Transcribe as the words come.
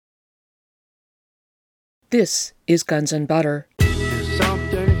This is Guns and Butter. There's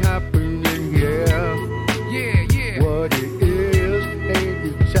something happening here. Yeah. What it is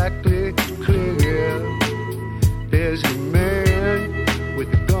ain't exactly clear. There's a man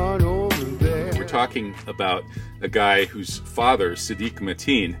with a gun over there. We're talking about a guy whose father, Sadiq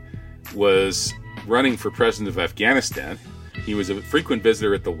Mateen, was running for president of Afghanistan. He was a frequent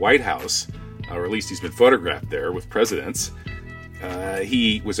visitor at the White House, or at least he's been photographed there with presidents.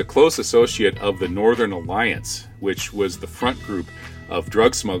 He was a close associate of the Northern Alliance, which was the front group of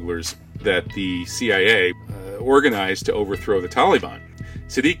drug smugglers that the CIA organized to overthrow the Taliban.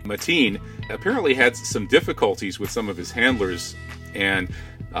 Sadiq Mateen apparently had some difficulties with some of his handlers, and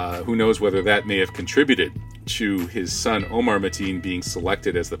who knows whether that may have contributed to his son Omar Mateen being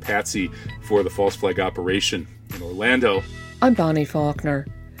selected as the patsy for the false flag operation in Orlando. I'm Bonnie Faulkner.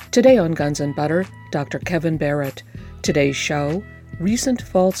 Today on Guns and Butter, Dr. Kevin Barrett. Today's show, Recent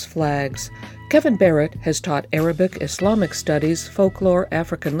False Flags. Kevin Barrett has taught Arabic, Islamic Studies, Folklore,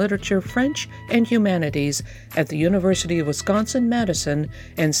 African Literature, French, and Humanities at the University of Wisconsin-Madison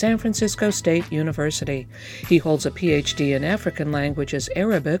and San Francisco State University. He holds a Ph.D. in African Languages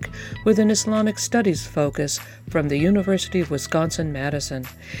Arabic with an Islamic Studies focus from the University of Wisconsin-Madison.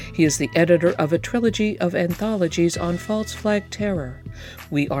 He is the editor of a trilogy of anthologies on false flag terror.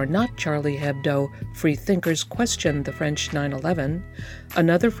 We Are Not Charlie Hebdo, Free Thinkers Question the French 9/11,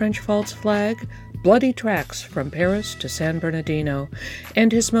 Another French False Flag, Bloody Tracks from Paris to San Bernardino,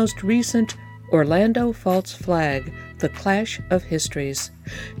 and his most recent Orlando False Flag, The Clash of Histories.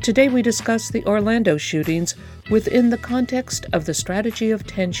 Today we discuss the Orlando shootings within the context of the strategy of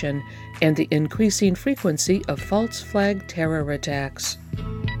tension and the increasing frequency of false flag terror attacks.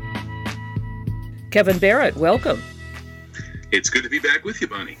 Kevin Barrett, welcome. It's good to be back with you,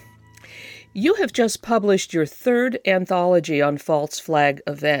 Bonnie. You have just published your third anthology on false flag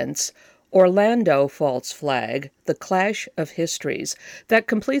events, Orlando False Flag, The Clash of Histories, that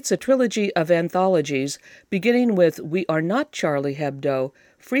completes a trilogy of anthologies beginning with We Are Not Charlie Hebdo,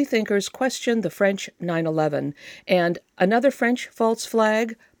 Free Thinkers Question the French 9/11, and Another French False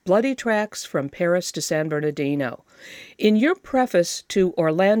Flag, Bloody Tracks from Paris to San Bernardino. In your preface to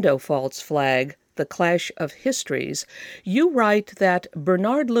Orlando False Flag, The Clash of Histories, you write that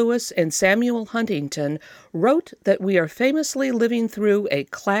Bernard Lewis and Samuel Huntington wrote that we are famously living through a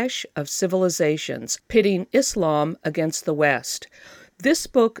clash of civilizations, pitting Islam against the West. This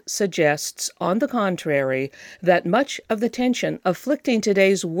book suggests, on the contrary, that much of the tension afflicting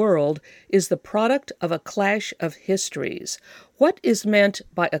today's world is the product of a clash of histories. What is meant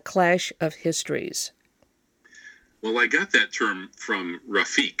by a clash of histories? Well, I got that term from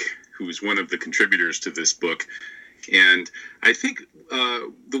Rafiq, who's one of the contributors to this book. And I think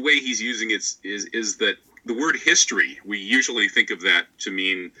the way he's using it is that the word history, we usually think of that to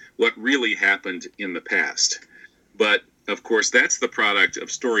mean what really happened in the past. But, of course, that's the product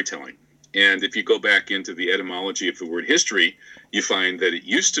of storytelling. And if you go back into the etymology of the word history, you find that it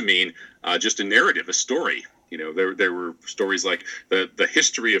used to mean just a narrative, a story. You know, there were stories like the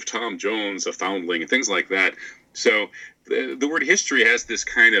history of Tom Jones, a foundling, and things like that. So the word history has this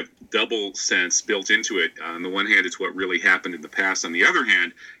kind of double sense built into it. On the one hand, it's what really happened in the past. On the other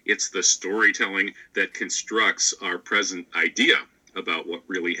hand, it's the storytelling that constructs our present idea about what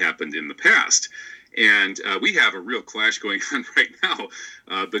really happened in the past. And we have a real clash going on right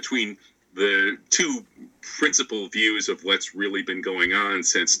now between the two principal views of what's really been going on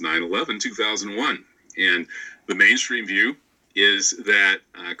since 9/11, 2001. And the mainstream view is that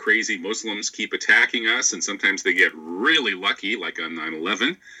crazy Muslims keep attacking us, and sometimes they get really lucky, like on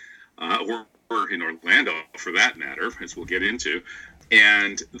 9/11, or in Orlando, for that matter, as we'll get into,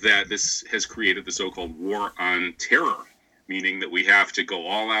 and that this has created the so-called war on terror, meaning that we have to go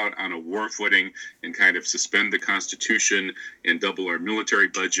all out on a war footing and kind of suspend the Constitution and double our military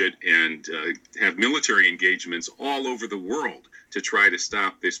budget and have military engagements all over the world to try to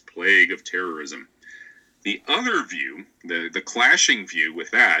stop this plague of terrorism. The other view, the clashing view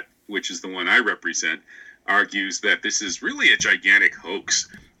with that, which is the one I represent, argues that this is really a gigantic hoax,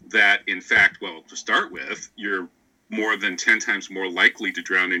 that in fact, well, to start with, you're more than 10 times more likely to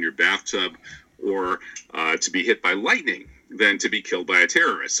drown in your bathtub or to be hit by lightning than to be killed by a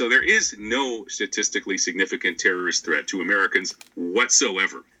terrorist. So there is no statistically significant terrorist threat to Americans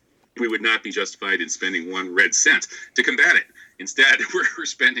whatsoever. We would not be justified in spending one red cent to combat it. Instead, we're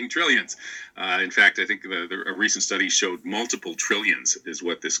spending trillions. In fact, I think a recent study showed multiple trillions is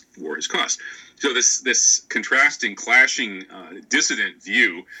what this war has cost. So this contrasting, clashing, dissident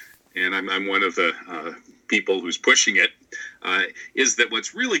view, and I'm one of the people who's pushing it, is that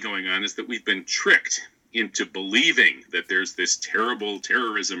what's really going on is that we've been tricked into believing that there's this terrible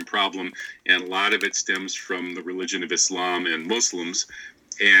terrorism problem, and a lot of it stems from the religion of Islam and Muslims.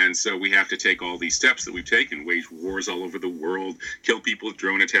 And so we have to take all these steps that we've taken, wage wars all over the world, kill people with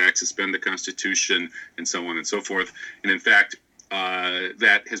drone attacks, suspend the Constitution, and so on and so forth. And in fact,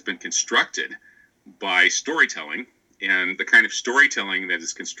 that has been constructed by storytelling. And the kind of storytelling that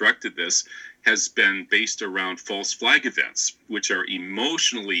has constructed this has been based around false flag events, which are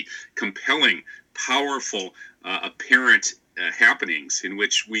emotionally compelling, powerful, apparent happenings in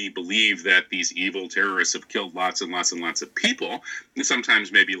which we believe that these evil terrorists have killed lots and lots and lots of people. And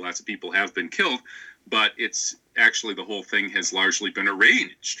sometimes maybe lots of people have been killed, but it's actually the whole thing has largely been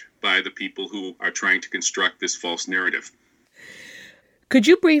arranged by the people who are trying to construct this false narrative. Could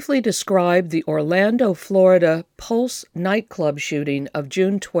you briefly describe the Orlando, Florida Pulse nightclub shooting of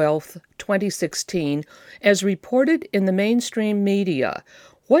June 12, 2016, as reported in the mainstream media?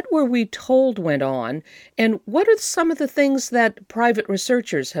 What were we told went on, and what are some of the things that private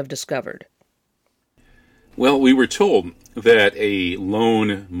researchers have discovered? Well, we were told that a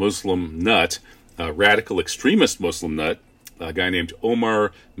lone Muslim nut, a radical extremist Muslim nut, a guy named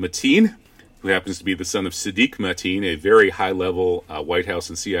Omar Mateen, who happens to be the son of Sadiq Mateen, a very high-level White House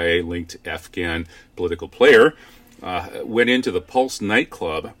and CIA-linked Afghan political player, went into the Pulse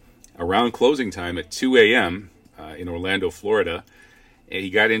nightclub around closing time at 2 a.m. In Orlando, Florida. And he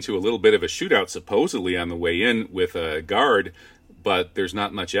got into a little bit of a shootout, supposedly, on the way in with a guard, but there's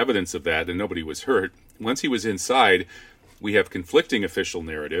not much evidence of that, and nobody was hurt. Once he was inside, we have conflicting official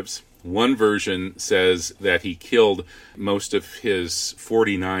narratives. One version says that he killed most of his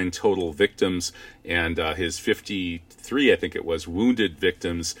 49 total victims and his 53, I think it was, wounded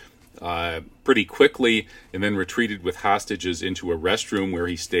victims pretty quickly, and then retreated with hostages into a restroom where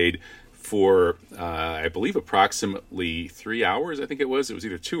he stayed for, I believe, approximately 3 hours, I think it was. It was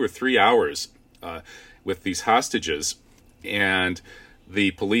either 2 or 3 hours with these hostages. And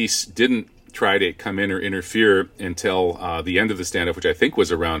the police didn't try to come in or interfere until the end of the standoff, which I think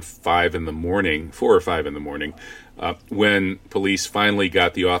was around 4 or 5 in the morning, when police finally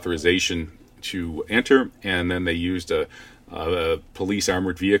got the authorization to enter, and then they used a police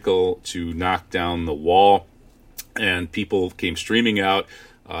armored vehicle to knock down the wall, and people came streaming out,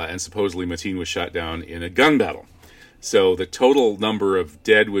 and supposedly Mateen was shot down in a gun battle. So the total number of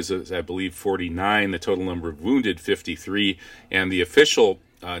dead was, I believe, 49, the total number of wounded, 53, and the official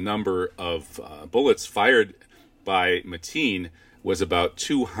number of bullets fired by Mateen was about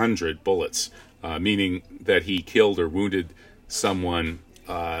 200 bullets, meaning that he killed or wounded someone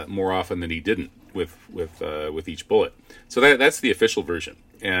more often than he didn't with each bullet. So that's the official version.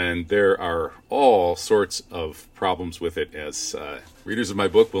 And there are all sorts of problems with it, as readers of my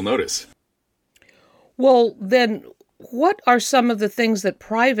book will notice. Well, then, what are some of the things that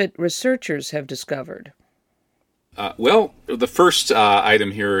private researchers have discovered? Well, the first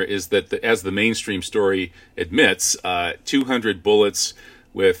item here is that, as the mainstream story admits, 200 bullets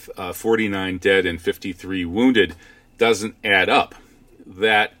with 49 dead and 53 wounded doesn't add up.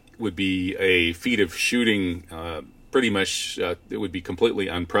 That would be a feat of shooting. Pretty much, it would be completely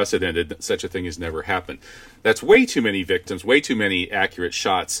unprecedented. Such a thing has never happened. That's way too many victims, way too many accurate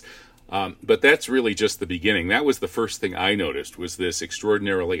shots. But that's really just the beginning. That was the first thing I noticed, was this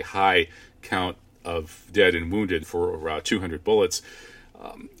extraordinarily high count of dead and wounded for 200 bullets.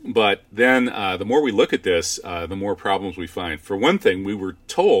 But then the more we look at this, the more problems we find. For one thing, we were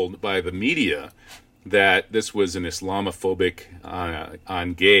told by the media that this was an Islamophobic,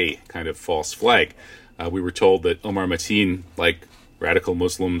 on gay kind of false flag. We were told that Omar Mateen, like radical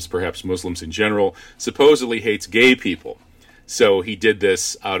Muslims, perhaps Muslims in general, supposedly hates gay people. So he did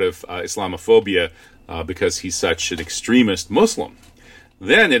this out of Islamophobia because he's such an extremist Muslim.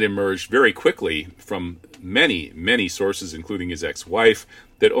 Then it emerged very quickly from many, many sources, including his ex-wife,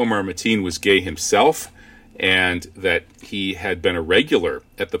 that Omar Mateen was gay himself, and that he had been a regular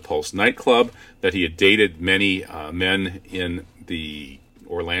at the Pulse nightclub, that he had dated many men in the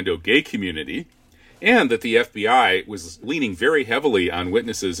Orlando gay community, and that the FBI was leaning very heavily on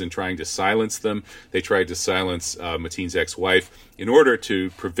witnesses and trying to silence them. They tried to silence Mateen's ex-wife in order to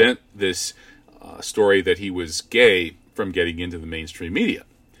prevent this story that he was gay from getting into the mainstream media.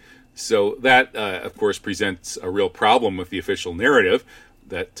 So that, of course, presents a real problem with the official narrative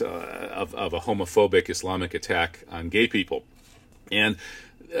that of a homophobic Islamic attack on gay people. And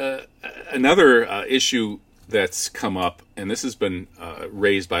another issue that's come up, and this has been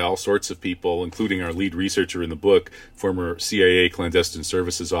raised by all sorts of people, including our lead researcher in the book, former CIA clandestine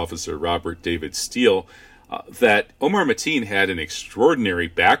services officer Robert David Steele, that Omar Mateen had an extraordinary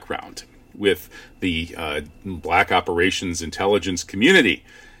background with the black operations intelligence community.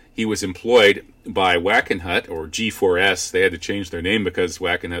 He was employed by Wackenhut, or G4S. They had to change their name because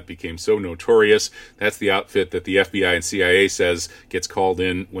Wackenhut became so notorious. That's the outfit that the FBI and CIA says gets called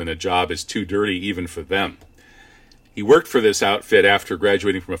in when a job is too dirty even for them. He worked for this outfit after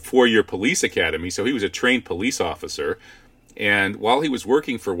graduating from a 4-year police academy, so he was a trained police officer. And while he was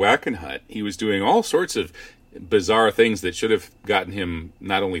working for Wackenhut, he was doing all sorts of bizarre things that should have gotten him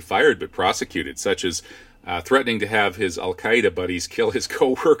not only fired but prosecuted, such as threatening to have his Al-Qaeda buddies kill his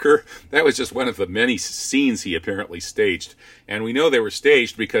co-worker. That was just one of the many scenes he apparently staged. And we know they were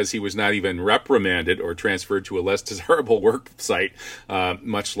staged because he was not even reprimanded or transferred to a less desirable work site,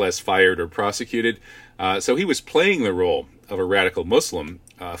 much less fired or prosecuted. So he was playing the role of a radical Muslim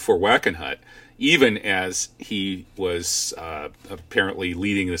for Wackenhut, even as he was apparently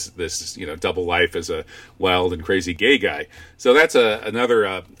leading this double life as a wild and crazy gay guy. So that's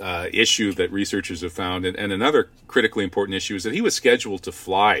another issue that researchers have found. And another critically important issue is that he was scheduled to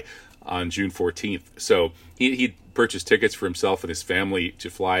fly on June 14th. So he purchased tickets for himself and his family to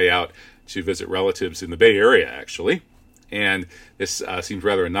fly out to visit relatives in the Bay Area, actually. And this seems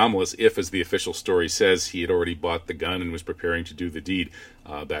rather anomalous if, as the official story says, he had already bought the gun and was preparing to do the deed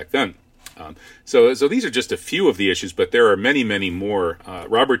back then. So these are just a few of the issues, but there are many, many more.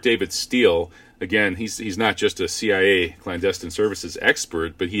 Robert David Steele, again, he's not just a CIA clandestine services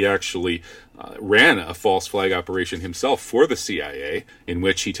expert, but he actually ran a false flag operation himself for the CIA, in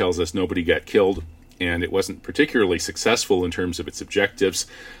which he tells us nobody got killed, and it wasn't particularly successful in terms of its objectives.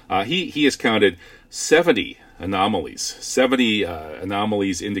 He has counted 70 anomalies,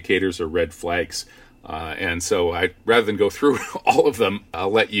 indicators, or red flags. And so rather than go through all of them, I'll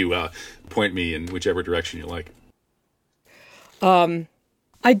let you point me in whichever direction you like.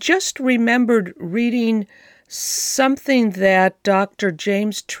 I just remembered reading something that Dr.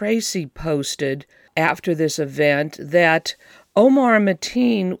 James Tracy posted after this event, that Omar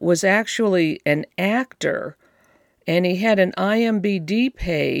Mateen was actually an actor, and he had an IMDb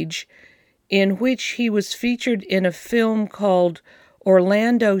page in which he was featured in a film called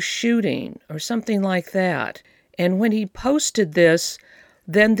Orlando Shooting, or something like that. And when he posted this,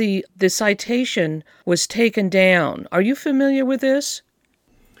 then the citation was taken down. Are you familiar with this?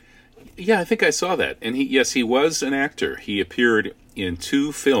 Yeah, I think I saw that. And he was an actor. He appeared in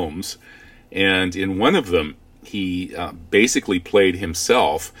 2 films, and in one of them, he basically played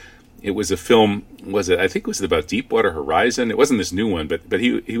himself. It was a film, I think it was about Deepwater Horizon. It wasn't this new one, but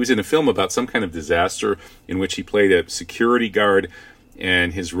he was in a film about some kind of disaster in which he played a security guard,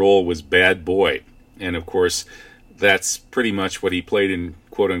 and his role was bad boy. And of course, that's pretty much what he played in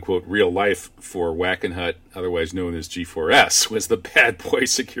quote-unquote real life for Wackenhut, otherwise known as G4S, was the bad boy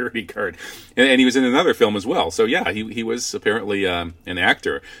security guard. And he was in another film as well. So yeah, he was apparently an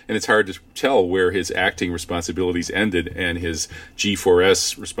actor. And it's hard to tell where his acting responsibilities ended and his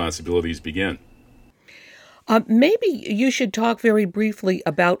G4S responsibilities began. Maybe you should talk very briefly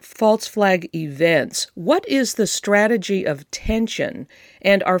about false flag events. What is the strategy of tension?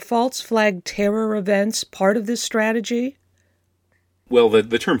 And are false flag terror events part of this strategy? Well,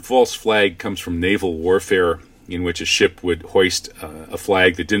 the term false flag comes from naval warfare, in which a ship would hoist a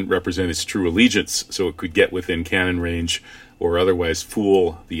flag that didn't represent its true allegiance, so it could get within cannon range or otherwise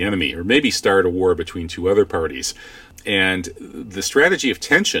fool the enemy, or maybe start a war between 2 other parties. And the strategy of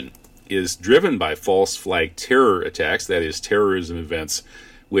tension is driven by false flag terror attacks, that is, terrorism events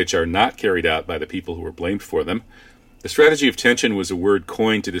which are not carried out by the people who are blamed for them. The strategy of tension was a word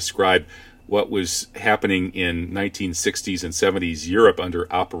coined to describe what was happening in 1960s and 70s Europe under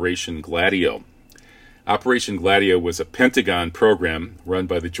Operation Gladio. Operation Gladio was a Pentagon program run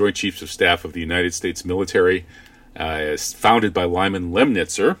by the Joint Chiefs of Staff of the United States military, founded by Lyman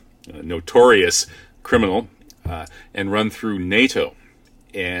Lemnitzer, a notorious criminal, and run through NATO.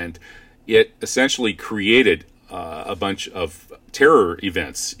 And it essentially created a bunch of terror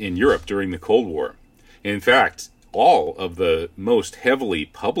events in Europe during the Cold War. In fact, all of the most heavily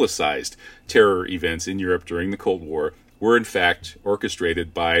publicized terror events in Europe during the Cold War were in fact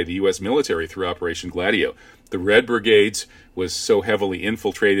orchestrated by the U.S. military through Operation Gladio. The Red Brigades was so heavily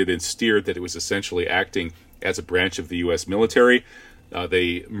infiltrated and steered that it was essentially acting as a branch of the U.S. military.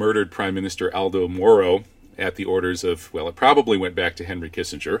 They murdered Prime Minister Aldo Moro at the orders of, well, it probably went back to Henry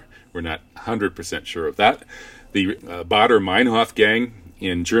Kissinger. We're not 100% sure of that. The Baader-Meinhof gang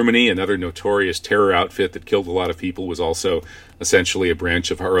in Germany, another notorious terror outfit that killed a lot of people, was also essentially a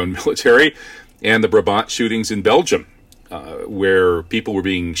branch of our own military. And the Brabant shootings in Belgium, where people were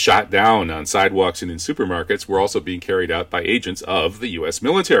being shot down on sidewalks and in supermarkets, were also being carried out by agents of the U.S.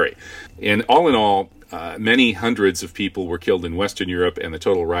 military. And all in all, many hundreds of people were killed in Western Europe, and the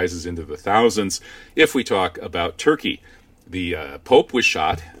total rises into the thousands if we talk about Turkey. The Pope was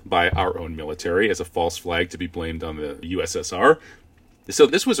shot by our own military as a false flag to be blamed on the USSR. So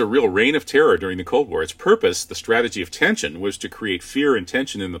this was a real reign of terror during the Cold War. Its purpose, the strategy of tension, was to create fear and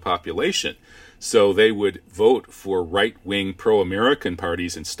tension in the population. So they would vote for right-wing pro-American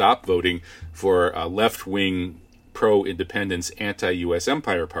parties and stop voting for left-wing pro-independence anti-U.S.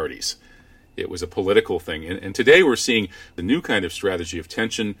 empire parties. It was a political thing. And today we're seeing the new kind of strategy of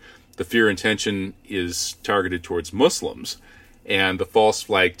tension. The fear and tension is targeted towards Muslims, and the false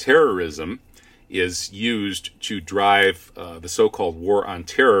flag terrorism is used to drive the so-called war on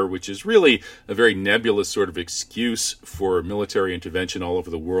terror, which is really a very nebulous sort of excuse for military intervention all over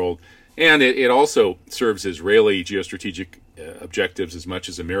the world. And it also serves Israeli geostrategic objectives as much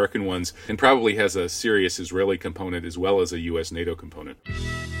as American ones, and probably has a serious Israeli component as well as a U.S. NATO component.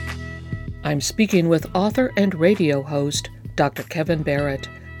 I'm speaking with author and radio host Dr. Kevin Barrett.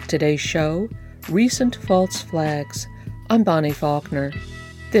 Today's show, Recent False Flags. I'm Bonnie Faulkner.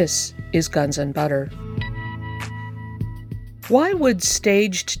 This is Guns and Butter. Why would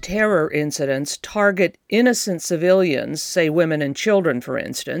staged terror incidents target innocent civilians, say women and children, for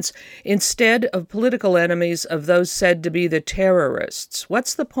instance, instead of political enemies of those said to be the terrorists?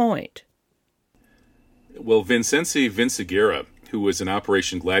 What's the point? Well, Vincenzi Vinciguerra, who was an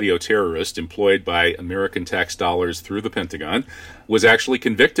Operation Gladio terrorist employed by American tax dollars through the Pentagon, was actually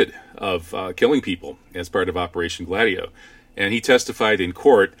convicted of killing people as part of Operation Gladio. And he testified in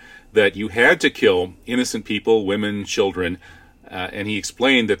court that you had to kill innocent people, women, children, and he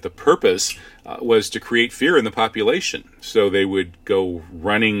explained that the purpose was to create fear in the population, so they would go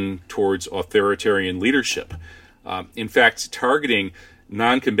running towards authoritarian leadership. In fact, targeting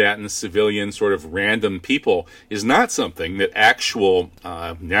non-combatant civilian sort of random people is not something that actual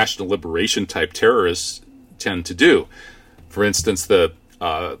national liberation type terrorists tend to do. For instance, the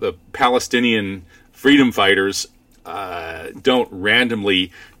Palestinian freedom fighters don't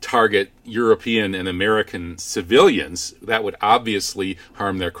randomly target European and American civilians. That would obviously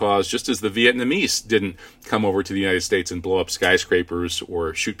harm their cause, just as the Vietnamese didn't come over to the United States and blow up skyscrapers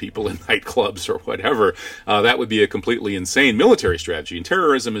or shoot people in nightclubs or whatever. That would be a completely insane military strategy. And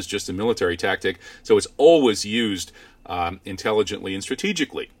terrorism is just a military tactic, so it's always used intelligently and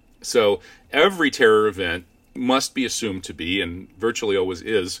strategically. So every terror event must be assumed to be, and virtually always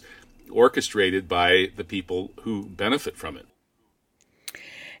is, orchestrated by the people who benefit from it.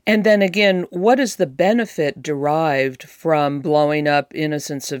 And then again, what is the benefit derived from blowing up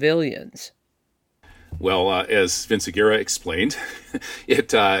innocent civilians? Well, as Vinciguerra explained, it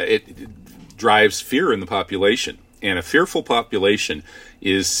drives fear in the population. And a fearful population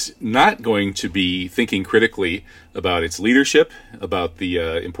is not going to be thinking critically about its leadership, about the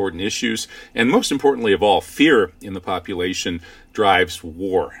important issues, and most importantly of all, fear in the population drives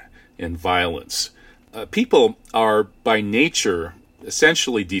war and violence. People are by nature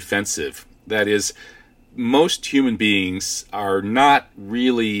essentially defensive. That is, most human beings are not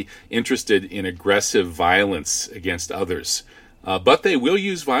really interested in aggressive violence against others, but they will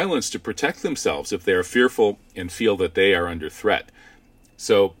use violence to protect themselves if they are fearful and feel that they are under threat.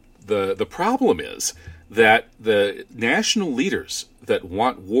 So the problem is that the national leaders that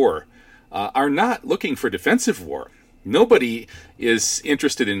want war are not looking for defensive war. Nobody is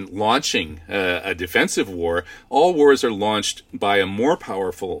interested in launching a defensive war. All wars are launched by a more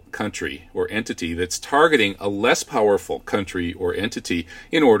powerful country or entity that's targeting a less powerful country or entity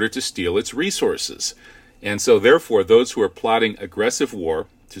in order to steal its resources. And so therefore, those who are plotting aggressive war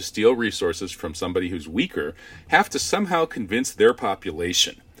to steal resources from somebody who's weaker have to somehow convince their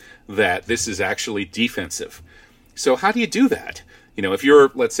population that this is actually defensive. So how do you do that? You know, if you're,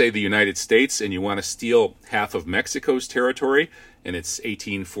 let's say, the United States and you want to steal half of Mexico's territory and it's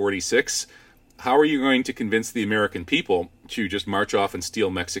 1846, how are you going to convince the American people to just march off and steal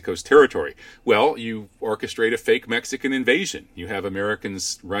Mexico's territory? Well, you orchestrate a fake Mexican invasion. You have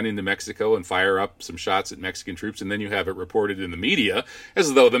Americans run into Mexico and fire up some shots at Mexican troops, and then you have it reported in the media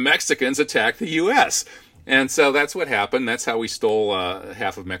as though the Mexicans attacked the U.S. And so that's what happened. That's how we stole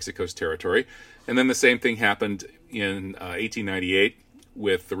half of Mexico's territory. And then the same thing happened in 1898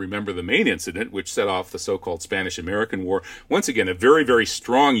 with the Remember the Maine incident, which set off the so-called Spanish-American War. Once again, a very, very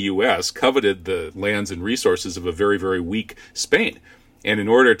strong U.S. coveted the lands and resources of a very, very weak Spain. And in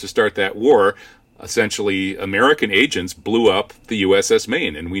order to start that war, essentially American agents blew up the USS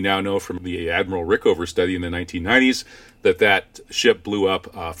Maine. And we now know from the Admiral Rickover study in the 1990s that that ship blew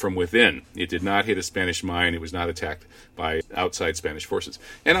up from within. It did not hit a Spanish mine. It was not attacked by outside Spanish forces.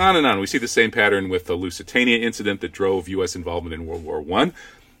 And on and on. We see the same pattern with the Lusitania incident that drove U.S. involvement in World War I.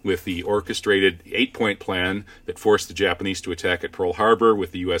 with the orchestrated 8-point plan that forced the Japanese to attack at Pearl Harbor,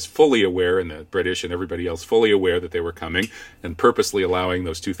 with the U.S. fully aware and the British and everybody else fully aware that they were coming, and purposely allowing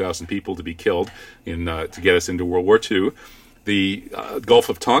those 2,000 people to be killed to get us into World War II. The Gulf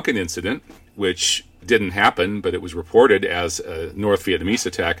of Tonkin incident, which didn't happen, but it was reported as a North Vietnamese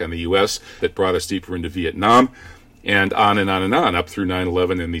attack on the U.S. that brought us deeper into Vietnam, and on and on and on, up through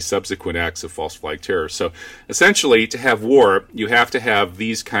 9/11 and the subsequent acts of false flag terror. So essentially, to have war, you have to have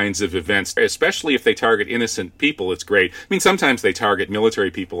these kinds of events, especially if they target innocent people. It's great. I mean, sometimes they target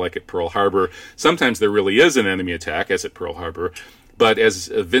military people, like at Pearl Harbor. Sometimes there really is an enemy attack, as at Pearl Harbor. But as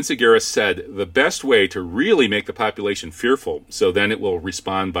Vince Aguirre said, the best way to really make the population fearful, so then it will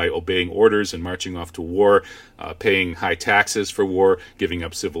respond by obeying orders and marching off to war, paying high taxes for war, giving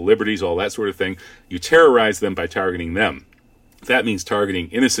up civil liberties, all that sort of thing. You terrorize them by targeting them. That means targeting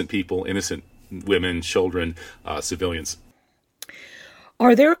innocent people, innocent women, children, civilians.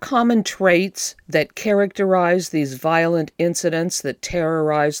 Are there common traits that characterize these violent incidents that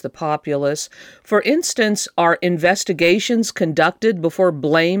terrorize the populace? For instance, are investigations conducted before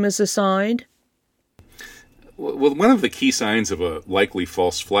blame is assigned? Well, one of the key signs of a likely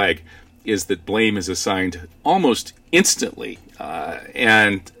false flag is that blame is assigned almost instantly.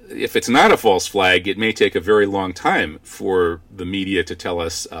 And if it's not a false flag, it may take a very long time for the media to tell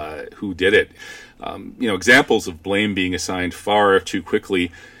us who did it. Examples of blame being assigned far too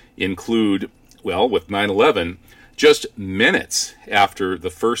quickly include, with 9/11, just minutes after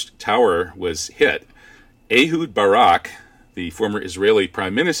the first tower was hit, Ehud Barak, the former Israeli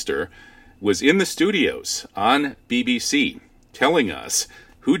prime minister, was in the studios on BBC telling us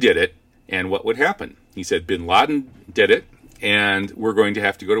who did it and what would happen. He said bin Laden did it, and we're going to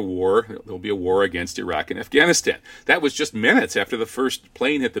have to go to war. There'll be a war against Iraq and Afghanistan. That was just minutes after the first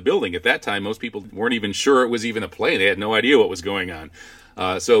plane hit the building. At that time, most people weren't even sure it was even a plane. They had no idea what was going on.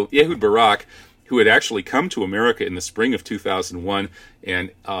 So Ehud Barak, who had actually come to America in the spring of 2001, and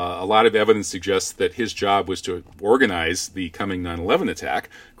a lot of evidence suggests that his job was to organize the coming 9/11 attack.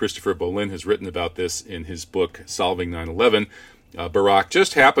 Christopher Bolin has written about this in his book, Solving 9/11. Barak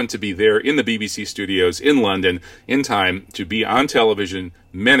just happened to be there in the BBC studios in London in time to be on television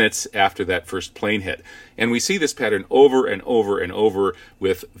minutes after that first plane hit. And we see this pattern over and over and over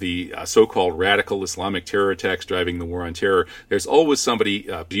with the so-called radical Islamic terror attacks driving the war on terror. There's always somebody,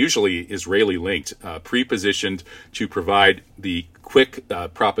 usually Israeli-linked, pre-positioned to provide the quick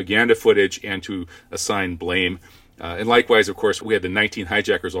propaganda footage and to assign blame. And likewise, of course, we had the 19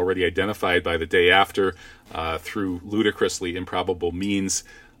 hijackers already identified by the day after through ludicrously improbable means.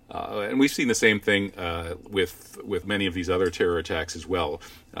 And we've seen the same thing with many of these other terror attacks as well,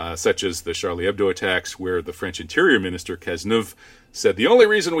 such as the Charlie Hebdo attacks, where the French Interior Minister, Cazeneuve, said the only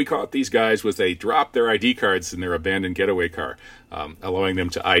reason we caught these guys was they dropped their ID cards in their abandoned getaway car, allowing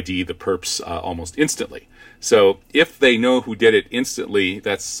them to ID the perps almost instantly. So if they know who did it instantly,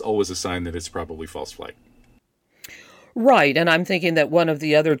 that's always a sign that it's probably false flag. Right, and I'm thinking that one of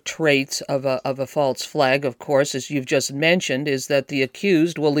the other traits of a false flag, of course, as you've just mentioned, is that the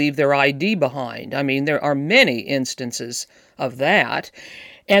accused will leave their ID behind. I mean, there are many instances of that.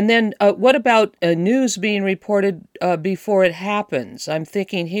 And then what about news being reported before it happens? I'm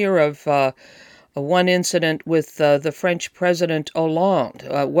thinking here of one incident with the French President Hollande.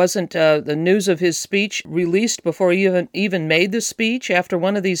 Wasn't the news of his speech released before he even made the speech after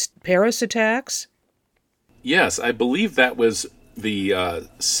one of these Paris attacks? Yes, I believe that was the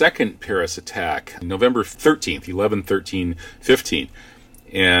second Paris attack, November 13th, 11/13/15.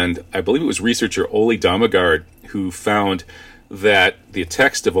 And I believe it was researcher Oli Damagard who found that the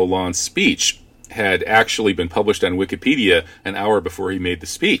text of Hollande's speech had actually been published on Wikipedia an hour before he made the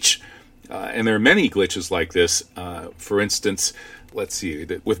speech. And there are many glitches like this. For instance, let's see,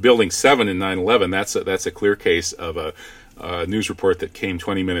 with Building 7 in 9/11, that's a clear case of a news report that came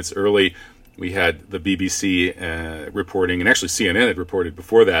 20 minutes early. We had the BBC reporting, and actually CNN had reported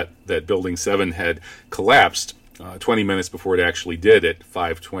before that Building 7 had collapsed 20 minutes before it actually did at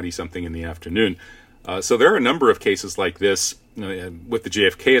 5:20 something in the afternoon. So there are a number of cases like this. With the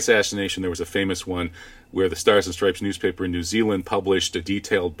JFK assassination, there was a famous one where the Stars and Stripes newspaper in New Zealand published a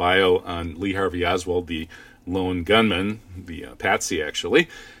detailed bio on Lee Harvey Oswald, the lone gunman, the patsy actually.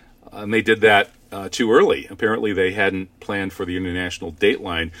 And they did that too early. Apparently they hadn't planned for the international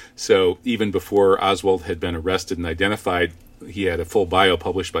dateline, so even before Oswald had been arrested and identified, he had a full bio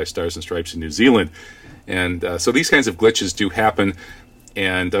published by Stars and Stripes in New Zealand. And so these kinds of glitches do happen,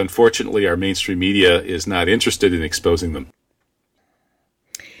 and unfortunately our mainstream media is not interested in exposing them.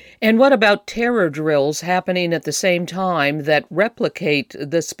 And what about terror drills happening at the same time that replicate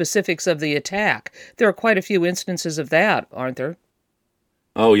the specifics of the attack? There are quite a few instances of that, aren't there?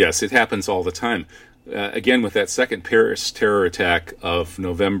 Oh, yes, it happens all the time. Again, with that second Paris terror attack of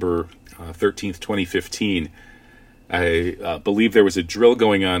November 13th, 2015, I believe there was a drill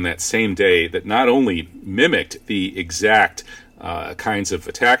going on that same day that not only mimicked the exact kinds of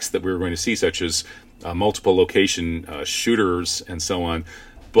attacks that we were going to see, such as multiple location shooters and so on,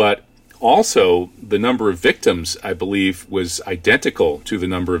 but also the number of victims, I believe, was identical to the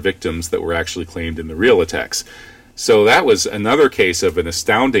number of victims that were actually claimed in the real attacks. So that was another case of an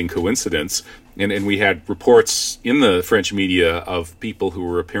astounding coincidence. And we had reports in the French media of people who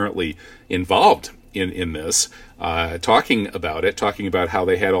were apparently involved in this, talking about how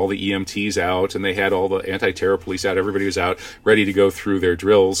they had all the EMTs out and they had all the anti-terror police out. Everybody was out ready to go through their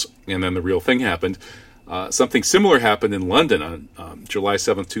drills. And then the real thing happened. Something similar happened in London on July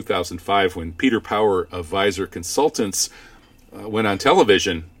 7th, 2005, when Peter Power of Visor Consultants went on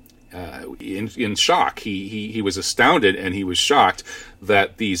television in shock. He was astounded, and he was shocked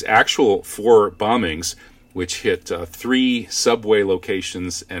that these actual 4 bombings, which hit 3 subway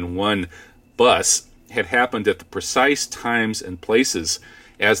locations and 1 bus, had happened at the precise times and places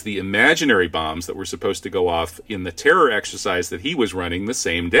as the imaginary bombs that were supposed to go off in the terror exercise that he was running the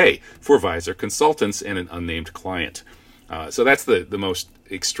same day for Visor Consultants and an unnamed client. So that's the most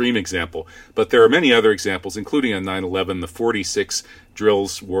extreme example. But there are many other examples, including on 9/11, the 46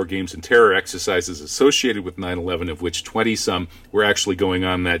 drills, war games, and terror exercises associated with 9/11, of which 20-some were actually going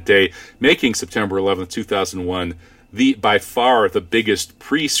on that day, making September 11th, 2001 by far the biggest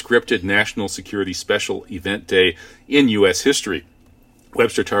pre-scripted national security special event day in U.S. history.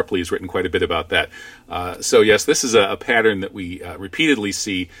 Webster Tarpley has written quite a bit about that. So yes, this is a pattern that we repeatedly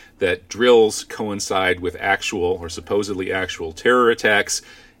see, that drills coincide with actual or supposedly actual terror attacks.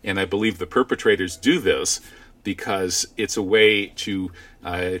 And I believe the perpetrators do this because it's a way to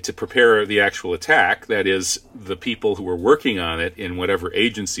prepare the actual attack. That is, the people who are working on it in whatever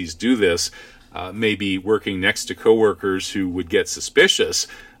agencies do this may be working next to coworkers who would get suspicious,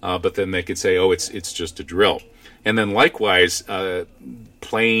 but then they could say, oh, it's just a drill. And then likewise,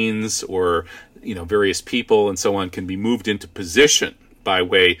 planes or various people and so on can be moved into position by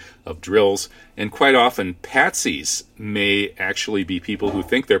way of drills. And quite often, patsies may actually be people who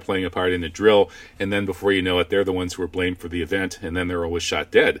think they're playing a part in a drill, and then before you know it, they're the ones who are blamed for the event, and then they're always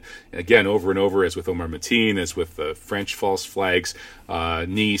shot dead. Again, over and over, as with Omar Mateen, as with the French false flags,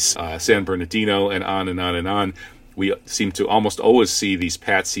 Nice, San Bernardino, and on and on and on. We seem to almost always see these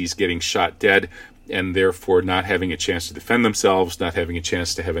patsies getting shot dead, and therefore not having a chance to defend themselves, not having a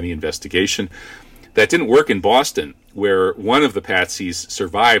chance to have any investigation. That didn't work in Boston, where one of the patsies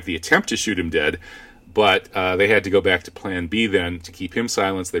survived the attempt to shoot him dead, but they had to go back to Plan B then to keep him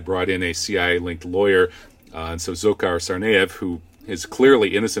silenced. They brought in a CIA-linked lawyer, and so Dzhokhar Tsarnaev, who is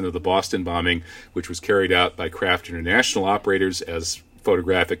clearly innocent of the Boston bombing, which was carried out by Kraft International operators, as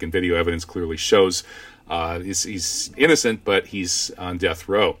photographic and video evidence clearly shows. He's innocent, but he's on death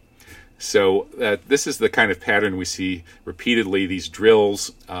row. So this is the kind of pattern we see repeatedly, these drills,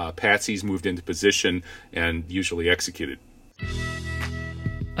 patsies moved into position and usually executed.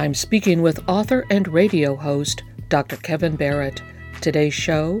 I'm speaking with author and radio host Dr. Kevin Barrett. Today's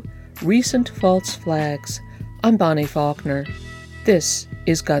show, Recent False Flags. I'm Bonnie Faulkner. This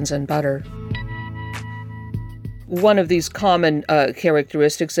is Guns and Butter. One of these common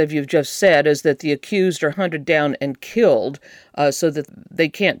characteristics, as you've just said, is that the accused are hunted down and killed so that they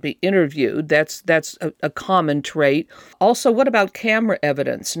can't be interviewed. That's a common trait. Also, what about camera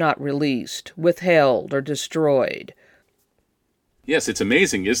evidence not released, withheld, or destroyed? Yes, it's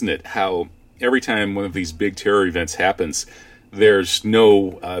amazing, isn't it, how every time one of these big terror events happens, there's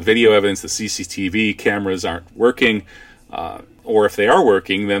no video evidence. The CCTV cameras aren't working, or if they are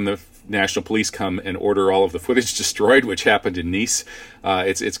working, then the National Police come and order all of the footage destroyed, which happened in Nice.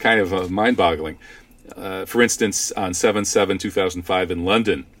 It's kind of mind-boggling. For instance, on 7/7/2005 in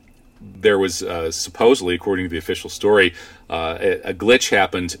London, there was supposedly, according to the official story, a glitch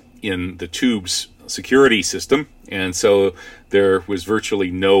happened in the tube's security system, and so there was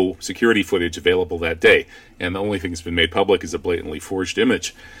virtually no security footage available that day. And the only thing that's been made public is a blatantly forged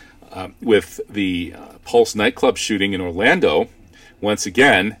image. With the Pulse nightclub shooting in Orlando, once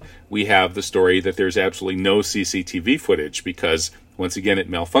again, we have the story that there's absolutely no CCTV footage because, once again,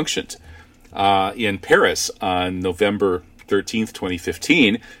 it malfunctioned. In Paris on November 13th,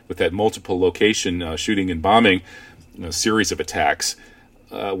 2015, with that multiple location shooting and bombing, series of attacks,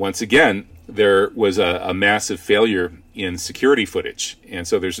 once again, there was a massive failure in security footage. And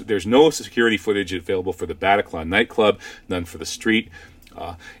so there's no security footage available for the Bataclan nightclub, none for the street.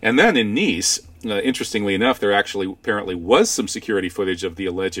 And then in Nice, interestingly enough, there actually apparently was some security footage of the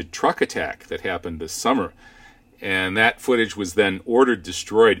alleged truck attack that happened this summer. And that footage was then ordered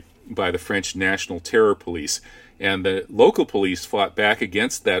destroyed by the French National Terror Police. And the local police fought back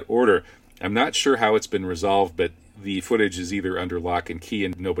against that order. I'm not sure how it's been resolved, but the footage is either under lock and key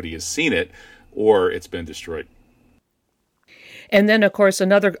and nobody has seen it, or it's been destroyed. And then, of course,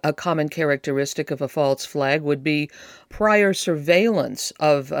 a common characteristic of a false flag would be prior surveillance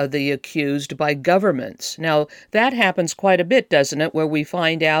of the accused by governments. Now, that happens quite a bit, doesn't it, where we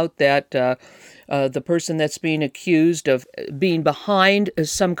find out that the person that's being accused of being behind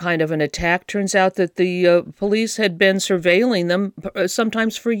some kind of an attack, turns out that the police had been surveilling them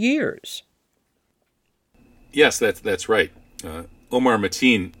sometimes for years. Yes, that's right. Omar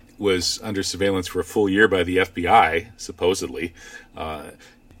Mateen was under surveillance for a full year by the FBI, supposedly.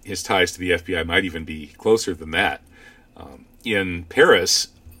 His ties to the FBI might even be closer than that. In Paris,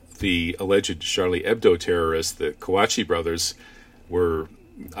 the alleged Charlie Hebdo terrorists, the Kouachi brothers, were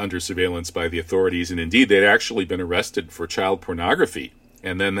under surveillance by the authorities, and indeed they'd actually been arrested for child pornography,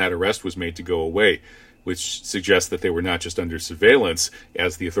 and then that arrest was made to go away, which suggests that they were not just under surveillance,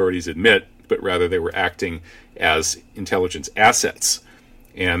 as the authorities admit, but rather they were acting as intelligence assets.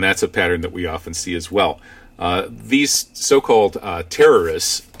 And that's a pattern that we often see as well. These so-called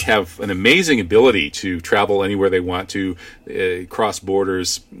terrorists have an amazing ability to travel anywhere they want to, cross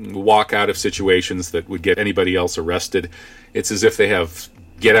borders, walk out of situations that would get anybody else arrested. It's as if they have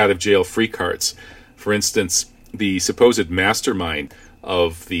get-out-of-jail-free cards. For instance, the supposed mastermind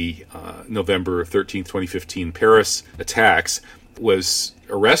of the November 13th, 2015 Paris attacks was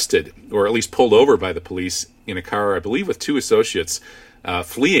arrested, or at least pulled over by the police in a car, I believe with two associates,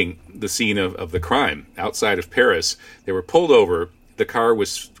 fleeing the scene of the crime outside of Paris. They were pulled over. The car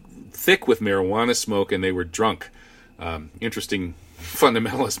was thick with marijuana smoke, and they were drunk. Interesting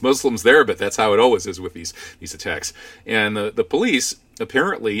fundamentalist Muslims there, but that's how it always is with these attacks. And the police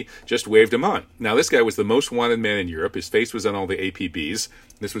apparently just waved him on. Now, this guy was the most wanted man in Europe. His face was on all the APBs.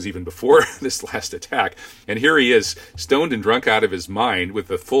 This was even before this last attack. And here he is, stoned and drunk out of his mind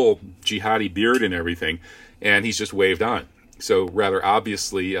with a full jihadi beard and everything, and he's just waved on. So rather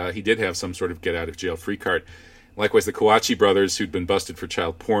obviously, he did have some sort of get-out-of-jail-free card. Likewise, the Kouachi brothers, who'd been busted for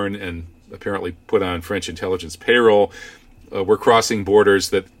child porn and apparently put on French intelligence payroll, were crossing borders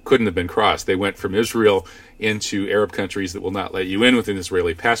that couldn't have been crossed. They went from Israel into Arab countries that will not let you in with an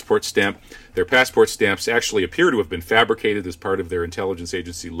Israeli passport stamp. Their passport stamps actually appear to have been fabricated as part of their intelligence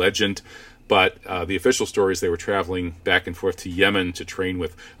agency legend, but the official story is they were traveling back and forth to Yemen to train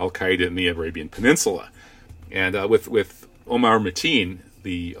with al-Qaeda in the Arabian Peninsula. And with Omar Mateen,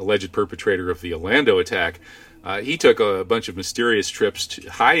 the alleged perpetrator of the Orlando attack, he took a bunch of mysterious trips,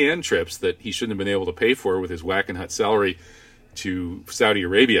 high-end trips that he shouldn't have been able to pay for with his whack-and-hut salary, to Saudi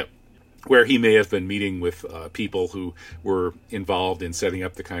Arabia, where he may have been meeting with people who were involved in setting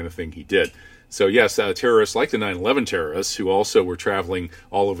up the kind of thing he did. So yes, terrorists like the 9/11 terrorists, who also were traveling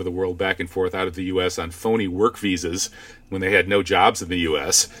all over the world back and forth out of the U.S. on phony work visas when they had no jobs in the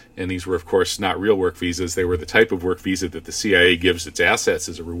U.S., and these were, of course, not real work visas. They were the type of work visa that the CIA gives its assets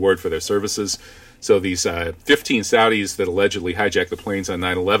as a reward for their services. So these 15 Saudis that allegedly hijacked the planes on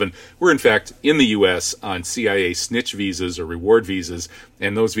 9/11 were in fact in the U.S. on CIA snitch visas or reward visas,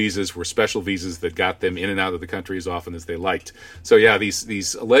 and those visas were special visas that got them in and out of the country as often as they liked. So yeah,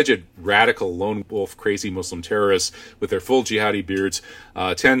 these alleged radical lone wolf crazy Muslim terrorists with their full jihadi beards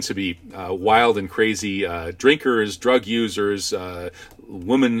tend to be wild and crazy drinkers, drug users,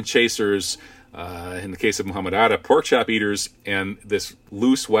 woman chasers, in the case of Muhammad Atta, pork chop eaters, and this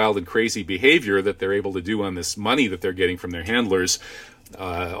loose, wild, and crazy behavior that they're able to do on this money that they're getting from their handlers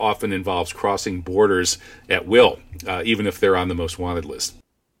often involves crossing borders at will, even if they're on the most wanted list.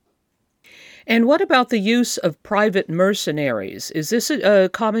 And what about the use of private mercenaries? Is this a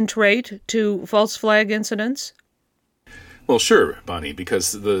common trait to false flag incidents? Well, sure, Bonnie,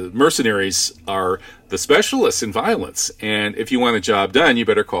 because the mercenaries are the specialists in violence, and if you want a job done, you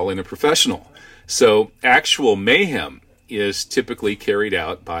better call in a professional. So actual mayhem is typically carried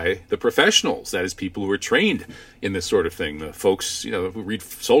out by the professionals, that is, people who are trained in this sort of thing, the folks, who read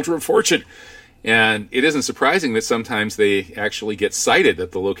Soldier of Fortune. And it isn't surprising that sometimes they actually get cited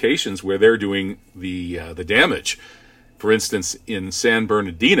at the locations where they're doing the damage. For instance, in San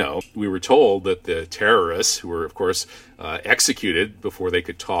Bernardino, we were told that the terrorists, who were, of course, executed before they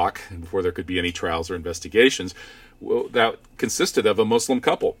could talk and before there could be any trials or investigations, that consisted of a Muslim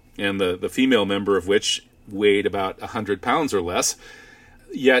couple, and the female member of which weighed about 100 pounds or less.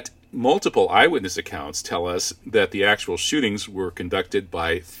 Yet multiple eyewitness accounts tell us that the actual shootings were conducted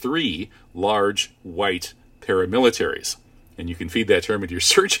by 3 large white paramilitaries. And you can feed that term into your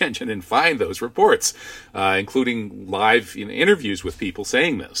search engine and find those reports, including live interviews with people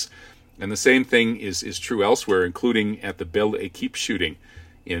saying this. And the same thing is true elsewhere, including at the Belle Équipe shooting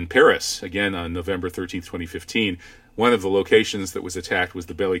in Paris, again on November 13th, 2015. One of the locations that was attacked was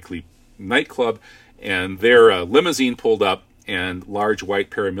the Belle Équipe nightclub, and their limousine pulled up, and large white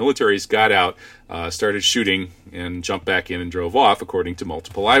paramilitaries got out, started shooting, and jumped back in and drove off, according to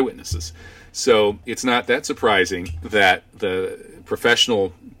multiple eyewitnesses. So it's not that surprising that the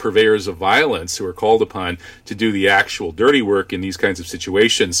professional purveyors of violence who are called upon to do the actual dirty work in these kinds of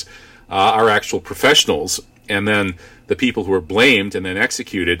situations are actual professionals, and then the people who are blamed and then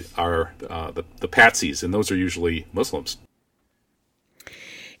executed are the patsies, and those are usually Muslims.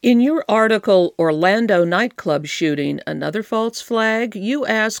 In your article, Orlando Nightclub Shooting, Another False Flag, you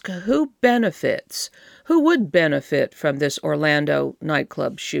ask who benefits, who would benefit from this Orlando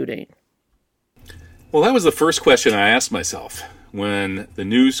nightclub shooting? Well, that was the first question I asked myself when the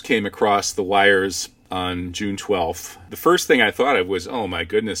news came across the wires on June 12th. The first thing I thought of was, oh my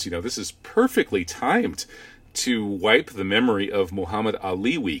goodness, this is perfectly timed to wipe the memory of Muhammad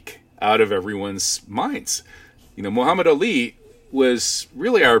Ali Week out of everyone's minds. Muhammad Ali was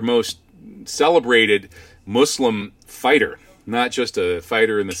really our most celebrated Muslim fighter, not just a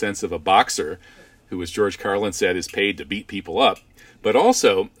fighter in the sense of a boxer who, as George Carlin said, is paid to beat people up, but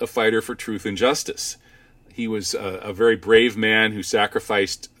also a fighter for truth and justice. He was a very brave man who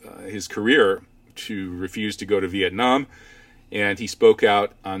sacrificed his career to refuse to go to Vietnam, and he spoke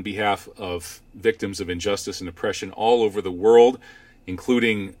out on behalf of victims of injustice and oppression all over the world,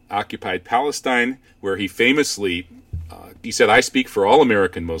 including occupied Palestine, where he famously he said, "I speak for all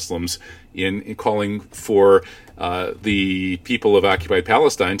American Muslims in calling for the people of occupied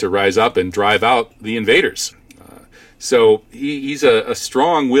Palestine to rise up and drive out the invaders." So he's a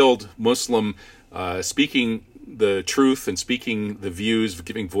strong-willed Muslim, speaking the truth and speaking the views,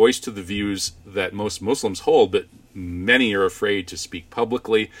 giving voice to the views that most Muslims hold, but many are afraid to speak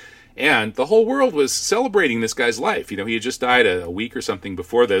publicly. And the whole world was celebrating this guy's life. He had just died a week or something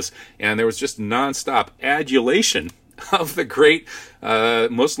before this, and there was just nonstop adulation of the great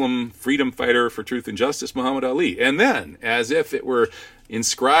Muslim freedom fighter for truth and justice, Muhammad Ali. And then, as if it were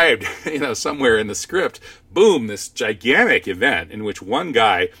inscribed, somewhere in the script, boom, this gigantic event in which one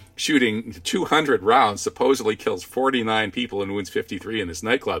guy shooting 200 rounds supposedly kills 49 people and wounds 53 in this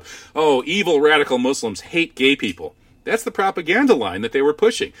nightclub. Oh, evil radical Muslims hate gay people. That's the propaganda line that they were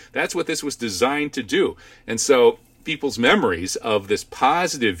pushing. That's what this was designed to do. And so people's memories of this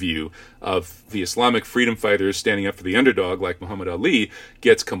positive view of the Islamic freedom fighters standing up for the underdog like Muhammad Ali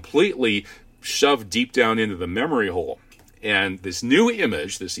gets completely shoved deep down into the memory hole. And this new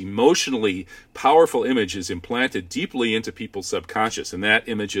image, this emotionally powerful image, is implanted deeply into people's subconscious. And that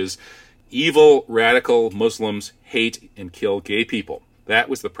image is evil, radical Muslims hate and kill gay people. That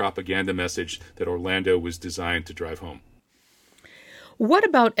was the propaganda message that Orlando was designed to drive home. What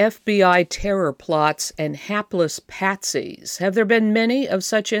about FBI terror plots and hapless patsies? Have there been many of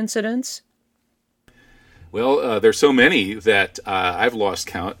such incidents? Well, there's so many that I've lost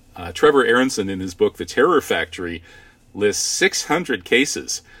count. Trevor Aronson, in his book The Terror Factory, lists 600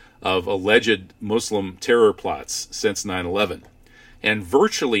 cases of alleged Muslim terror plots since 9/11. And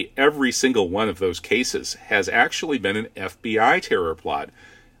virtually every single one of those cases has actually been an FBI terror plot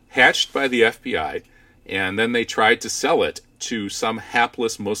hatched by the FBI, and then they tried to sell it to some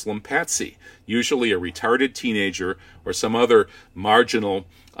hapless Muslim patsy, usually a retarded teenager or some other marginal,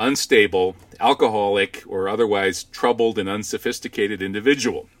 unstable, alcoholic, or otherwise troubled and unsophisticated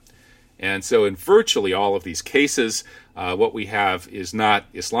individual. And so in virtually all of these cases, what we have is not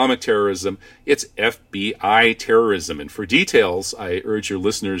Islamic terrorism, it's FBI terrorism. And for details, I urge your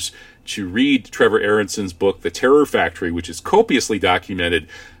listeners to read Trevor Aronson's book, The Terror Factory, which is copiously documented.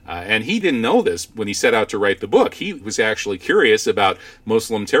 And he didn't know this when he set out to write the book. He was actually curious about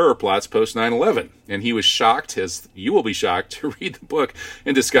Muslim terror plots post 9/11. And he was shocked, as you will be shocked, to read the book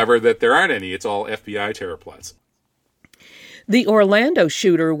and discover that there aren't any. It's all FBI terror plots. The Orlando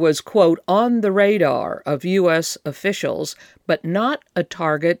shooter was, quote, on the radar of U.S. officials, but not a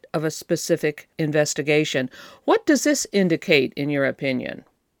target of a specific investigation. What does this indicate, in your opinion?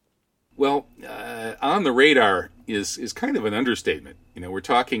 Well, on the radar is kind of an understatement. We're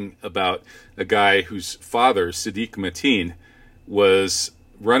talking about a guy whose father, Sadiq Mateen, was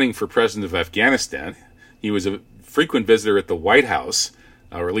running for president of Afghanistan. He was a frequent visitor at the White House,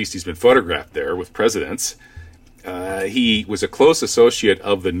 or at least he's been photographed there with presidents. He was a close associate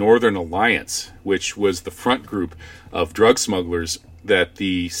of the Northern Alliance, which was the front group of drug smugglers that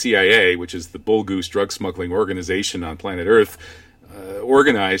the CIA, which is the Bull Goose drug smuggling organization on planet Earth,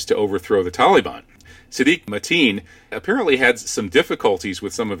 organized to overthrow the Taliban. Sadiq Mateen apparently had some difficulties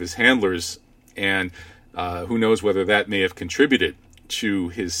with some of his handlers, and who knows whether that may have contributed to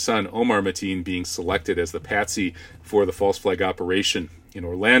his son Omar Mateen being selected as the patsy for the false flag operation in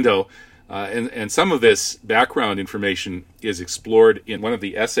Orlando. And some of this background information is explored in one of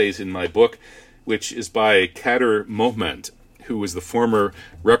the essays in my book, which is by Kader Mohmand, who was the former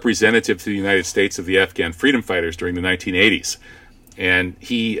representative to the United States of the Afghan freedom fighters during the 1980s. And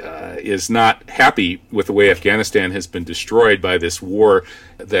he is not happy with the way Afghanistan has been destroyed by this war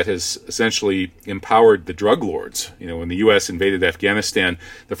that has essentially empowered the drug lords. You know, when the U.S. invaded Afghanistan,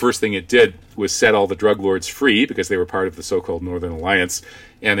 the first thing it did was set all the drug lords free because they were part of the so-called Northern Alliance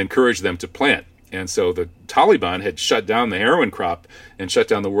and encourage them to plant. And so the Taliban had shut down the heroin crop and shut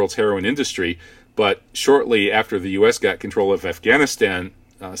down the world's heroin industry. But shortly after the U.S. got control of Afghanistan,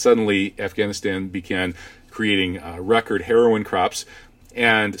 suddenly Afghanistan began creating record heroin crops.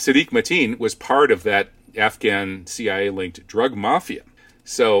 And Sadiq Mateen was part of that Afghan CIA-linked drug mafia.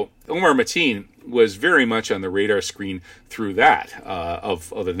 So Omar Mateen was very much on the radar screen through that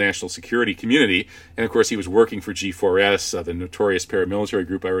of the national security community. And of course, he was working for G4S, the notorious paramilitary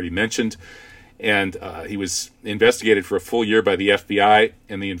group I already mentioned. And he was investigated for a full year by the FBI,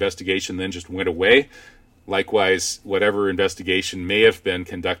 and the investigation then just went away. Likewise, whatever investigation may have been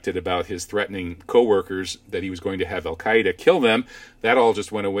conducted about his threatening co-workers that he was going to have Al-Qaeda kill them, that all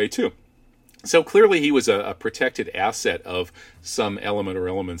just went away too. So clearly he was a protected asset of some element or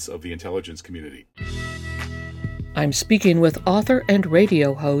elements of the intelligence community. I'm speaking with author and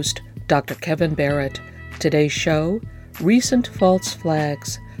radio host Dr. Kevin Barrett. Today's show, Recent False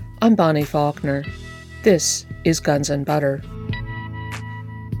Flags. I'm Bonnie Faulkner. This is Guns and Butter.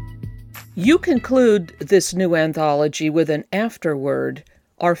 You conclude this new anthology with an afterword.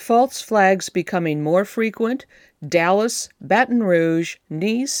 Are false flags becoming more frequent? Dallas, Baton Rouge,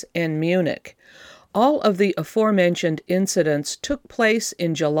 Nice, and Munich. All of the aforementioned incidents took place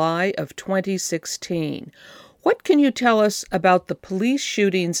in July of 2016. What can you tell us about the police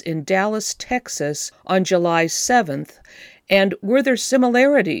shootings in Dallas, Texas on July 7th? And were there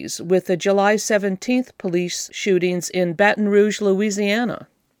similarities with the July 17th police shootings in Baton Rouge, Louisiana?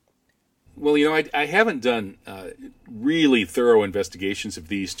 Well, you know, I haven't done really thorough investigations of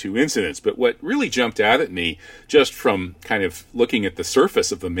these two incidents, but what really jumped out at me just from kind of looking at the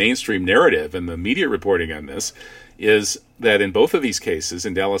surface of the mainstream narrative and the media reporting on this is that in both of these cases,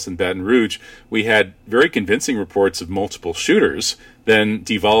 in Dallas and Baton Rouge, we had very convincing reports of multiple shooters, then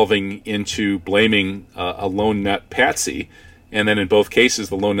devolving into blaming a lone nut patsy, and then in both cases,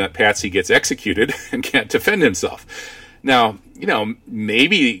 the lone nut patsy gets executed and can't defend himself. Now, you know,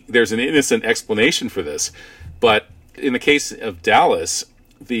 maybe there's an innocent explanation for this, but in the case of Dallas,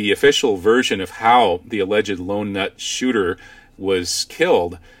 the official version of how the alleged lone nut shooter was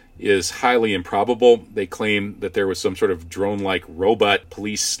killed is highly improbable. They claim that there was some sort of drone-like robot,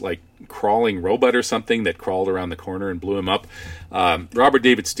 police-like crawling robot or something that crawled around the corner and blew him up. Robert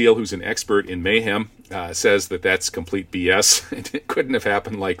David Steele, who's an expert in mayhem, says that that's complete BS. It couldn't have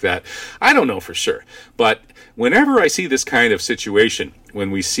happened like that. I don't know for sure. But whenever I see this kind of situation,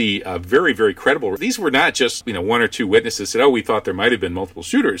 when we see very, very credible, these were not just, you know, one or two witnesses said, oh, we thought there might have been multiple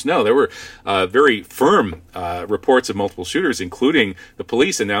shooters. No, there were very firm reports of multiple shooters, including the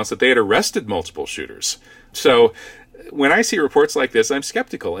police announced that they had arrested multiple shooters. So when I see reports like this, I'm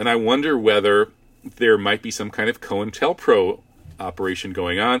skeptical, and I wonder whether there might be some kind of COINTELPRO operation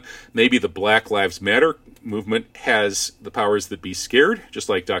going on. Maybe the Black Lives Matter movement has the powers that be scared, just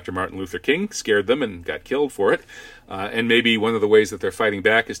like Dr. Martin Luther King scared them and got killed for it. And maybe one of the ways that they're fighting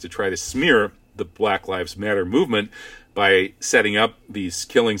back is to try to smear the Black Lives Matter movement by setting up these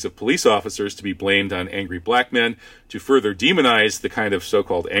killings of police officers to be blamed on angry black men, to further demonize the kind of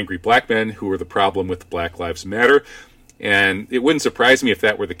so-called angry black men who are the problem with Black Lives Matter. And it wouldn't surprise me if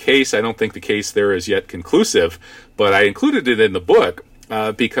that were the case. I don't think the case there is yet conclusive, but I included it in the book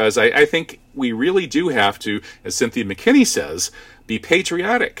because I think we really do have to, as Cynthia McKinney says, be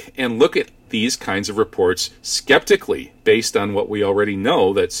patriotic and look at these kinds of reports skeptically based on what we already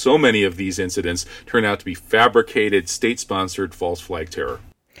know, that so many of these incidents turn out to be fabricated, state-sponsored false flag terror.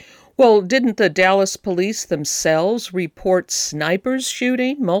 Well, didn't the Dallas police themselves report snipers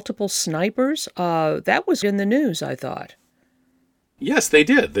shooting, multiple snipers? That was in the news, I thought. Yes, they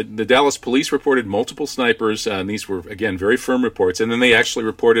did. The Dallas police reported multiple snipers, and these were, again, very firm reports. And then they actually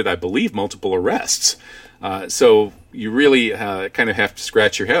reported, I believe, multiple arrests. So you really kind of have to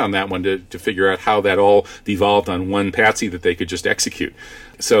scratch your head on that one to figure out how that all devolved on one patsy that they could just execute.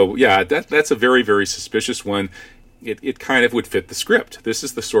 So, yeah, that's a very, very suspicious one. It kind of would fit the script. This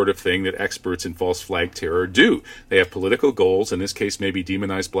is the sort of thing that experts in false flag terror do. They have political goals, in this case maybe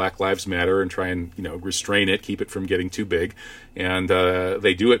demonize Black Lives Matter and try and restrain it, keep it from getting too big, and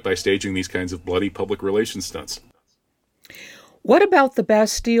they do it by staging these kinds of bloody public relations stunts. What about the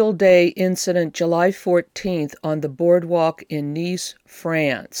Bastille Day incident July 14th on the boardwalk in Nice,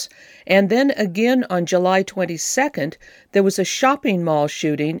 France? And then again on July 22nd, there was a shopping mall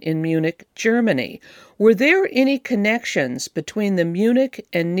shooting in Munich, Germany. Were there any connections between the Munich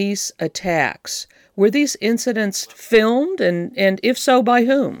and Nice attacks? Were these incidents filmed, and if so, by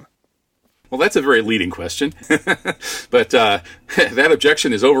whom? Well, that's a very leading question, but that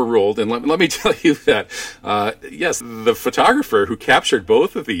objection is overruled. And let me tell you that, yes, the photographer who captured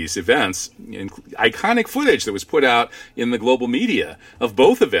both of these events, iconic footage that was put out in the global media of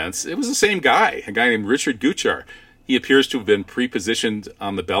both events, it was the same guy, a guy named Richard Guchar. He appears to have been pre-positioned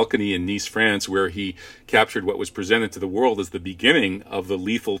on the balcony in Nice, France, where he captured what was presented to the world as the beginning of the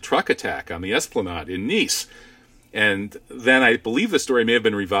lethal truck attack on the Esplanade in Nice. And then I believe the story may have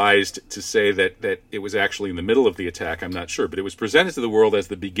been revised to say that it was actually in the middle of the attack. I'm not sure. But it was presented to the world as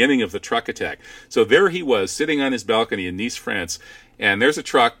the beginning of the truck attack. So there he was sitting on his balcony in Nice, France. And there's a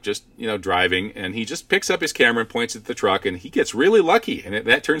truck just, driving. And he just picks up his camera and points at the truck. And he gets really lucky. And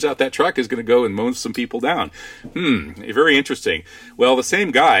that turns out that truck is going to go and mow some people down. Very interesting. Well, the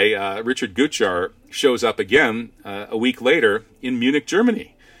same guy, Richard Guchar, shows up again a week later in Munich,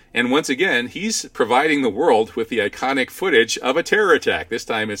 Germany. And once again, he's providing the world with the iconic footage of a terror attack. This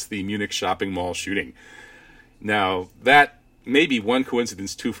time it's the Munich shopping mall shooting. Now, that may be one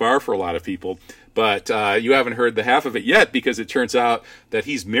coincidence too far for a lot of people, but you haven't heard the half of it yet, because it turns out that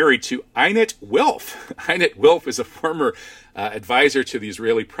he's married to Einat Wilf. Einat Wilf is a former advisor to the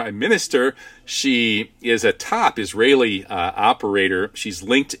Israeli prime minister. She is a top Israeli operator. She's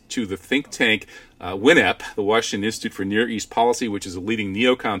linked to the think tank WINEP, the Washington Institute for Near East Policy, which is a leading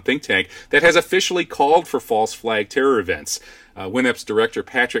neocon think tank that has officially called for false flag terror events. WINEP's director,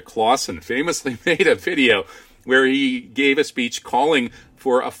 Patrick Clausen, famously made a video where he gave a speech calling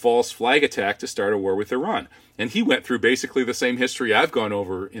for a false flag attack to start a war with Iran. And he went through basically the same history I've gone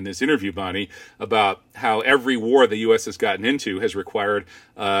over in this interview, Bonnie, about how every war the U.S. has gotten into has required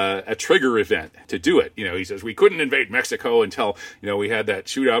a trigger event to do it. He says, we couldn't invade Mexico until, we had that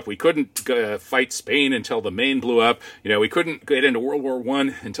shootout. We couldn't fight Spain until the Maine blew up. We couldn't get into World War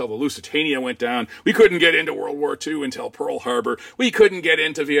I until the Lusitania went down. We couldn't get into World War II until Pearl Harbor. We couldn't get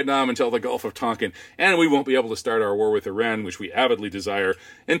into Vietnam until the Gulf of Tonkin. And we won't be able to start our war with Iran, which we avidly desire,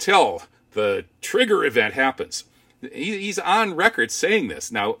 until the trigger event happens. He's on record saying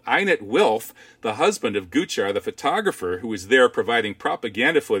this. Now, Einat Wilf, the husband of Guchar, the photographer who was there providing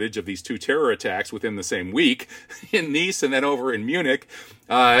propaganda footage of these two terror attacks within the same week in Nice and then over in Munich,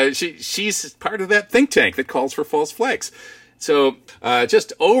 she's part of that think tank that calls for false flags. So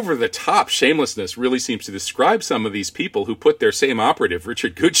just over-the-top shamelessness really seems to describe some of these people who put their same operative,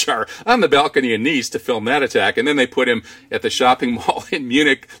 Richard Guchar, on the balcony in Nice to film that attack, and then they put him at the shopping mall in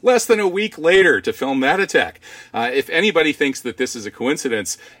Munich less than a week later to film that attack. If anybody thinks that this is a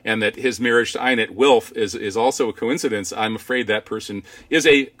coincidence and that his marriage to Einat Wilf is also a coincidence, I'm afraid that person is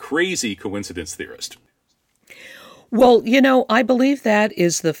a crazy coincidence theorist. Well, I believe that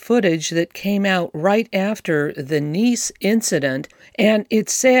is the footage that came out right after the Nice incident, and it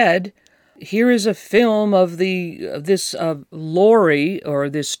said, here is a film of this lorry or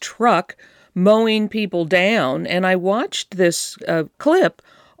this truck mowing people down, and I watched this clip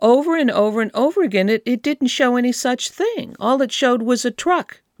over and over and over again. It didn't show any such thing. All it showed was a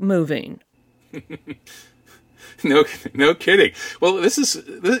truck moving. No kidding. Well, this is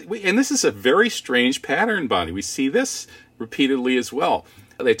a very strange pattern, Bonnie. We see this repeatedly as well.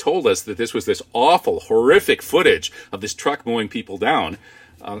 They told us that this was this awful, horrific footage of this truck mowing people down.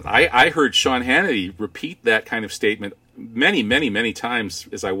 I heard Sean Hannity repeat that kind of statement many, many, many times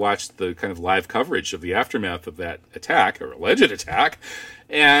as I watched the kind of live coverage of the aftermath of that attack, or alleged attack,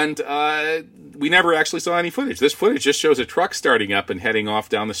 and we never actually saw any footage. This footage just shows a truck starting up and heading off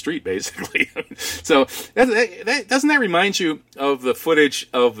down the street, basically. So doesn't that remind you of the footage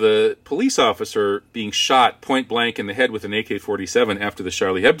of the police officer being shot point blank in the head with an AK-47 after the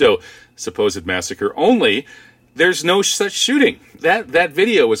Charlie Hebdo supposed massacre? Only there's no such shooting. That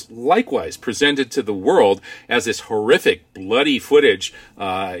video was likewise presented to the world as this horrific, bloody footage,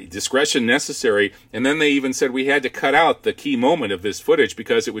 discretion necessary, and then they even said we had to cut out the key moment of this footage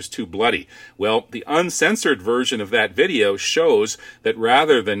because it was too bloody. Well, the uncensored version of that video shows that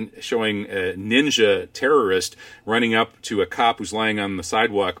rather than showing a ninja terrorist running up to a cop who's lying on the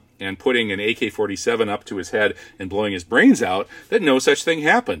sidewalk and putting an AK-47 up to his head and blowing his brains out, that no such thing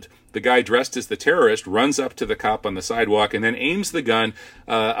happened. The guy dressed as the terrorist runs up to the cop on the sidewalk and then aims the gun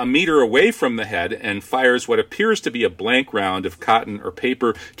a meter away from the head and fires what appears to be a blank round of cotton or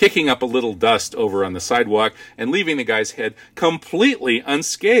paper, kicking up a little dust over on the sidewalk and leaving the guy's head completely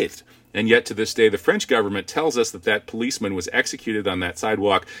unscathed. And yet to this day, the French government tells us that that policeman was executed on that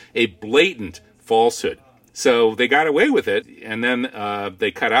sidewalk, a blatant falsehood. So they got away with it, and then they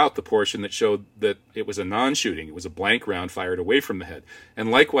cut out the portion that showed that it was a non-shooting. It was a blank round fired away from the head.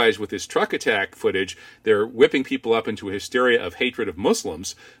 And likewise, with this truck attack footage, they're whipping people up into a hysteria of hatred of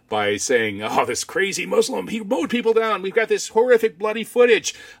Muslims by saying, oh, this crazy Muslim, he mowed people down. We've got this horrific bloody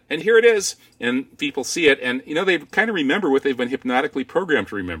footage, and here it is. And people see it, and, they kind of remember what they've been hypnotically programmed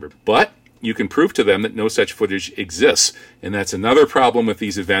to remember. But you can prove to them that no such footage exists. And that's another problem with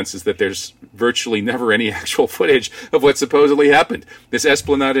these events, is that there's virtually never any actual footage of what supposedly happened. This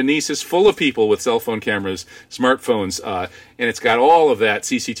Esplanade in Nice is full of people with cell phone cameras, smartphones, and it's got all of that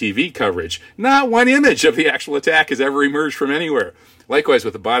CCTV coverage. Not one image of the actual attack has ever emerged from anywhere. Likewise,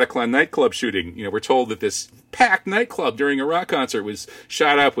 with the Bataclan nightclub shooting, we're told that this packed nightclub during a rock concert was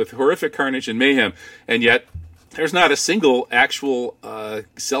shot up with horrific carnage and mayhem, and yet there's not a single actual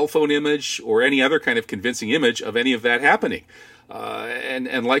cell phone image or any other kind of convincing image of any of that happening.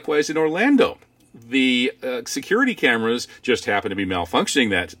 And likewise in Orlando, the security cameras just happened to be malfunctioning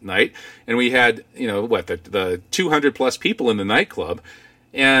that night, and we had, the 200 plus people in the nightclub,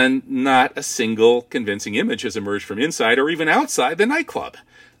 and not a single convincing image has emerged from inside or even outside the nightclub.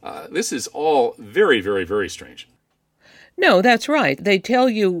 This is all very, very, very strange. No, that's right. They tell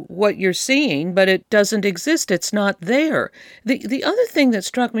you what you're seeing, but it doesn't exist. It's not there. The other thing that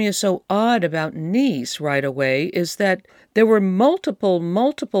struck me as so odd about Nice right away is that there were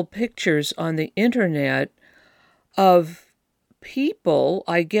multiple pictures on the internet of people,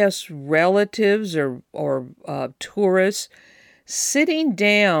 I guess relatives or tourists, sitting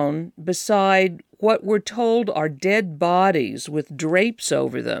down beside what we're told are dead bodies with drapes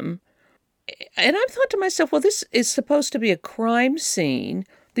over them. And I thought to myself, well, this is supposed to be a crime scene.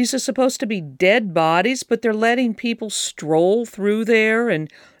 These are supposed to be dead bodies, but they're letting people stroll through there and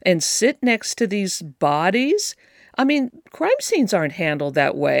sit next to these bodies. I mean, crime scenes aren't handled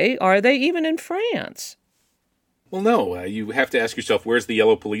that way, are they, even in France? Well, no. You have to ask yourself, where's the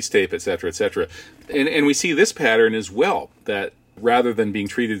yellow police tape, et cetera, et cetera. And we see this pattern as well, that rather than being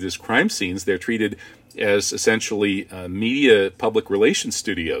treated as crime scenes, they're treated as essentially media public relations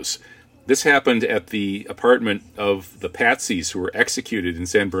studios. This happened at the apartment of the Patseys who were executed in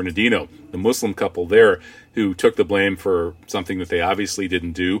San Bernardino, the Muslim couple there who took the blame for something that they obviously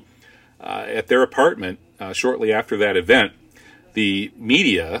didn't do. At their apartment, shortly after that event, the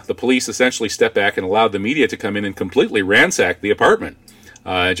media, the police essentially stepped back and allowed the media to come in and completely ransack the apartment,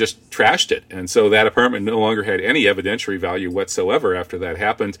 just trashed it. And so that apartment no longer had any evidentiary value whatsoever after that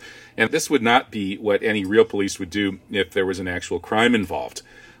happened. And this would not be what any real police would do if there was an actual crime involved.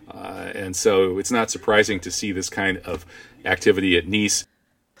 And so it's not surprising to see this kind of activity at Nice.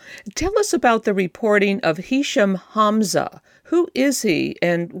 Tell us about the reporting of Hisham Hamza. Who is he,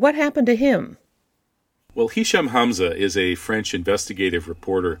 and what happened to him? Well, Hisham Hamza is a French investigative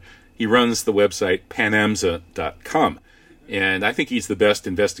reporter. He runs the website panamza.com, and I think he's the best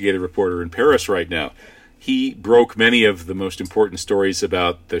investigative reporter in Paris right now. He broke many of the most important stories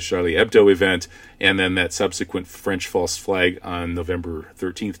about the Charlie Hebdo event and then that subsequent French false flag on November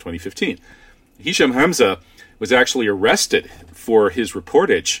 13th, 2015. Hisham Hamza was actually arrested for his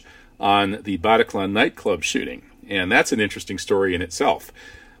reportage on the Bataclan nightclub shooting, and that's an interesting story in itself.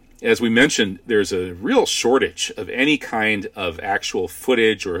 As we mentioned, there's a real shortage of any kind of actual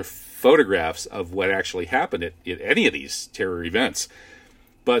footage or photographs of what actually happened at any of these terror events.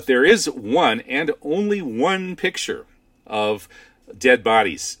 But there is one and only one picture of dead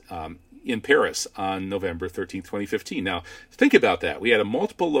bodies in Paris on November 13th, 2015. Now, think about that. We had a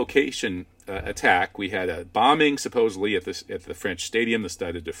multiple location attack. We had a bombing, supposedly, at the French stadium, the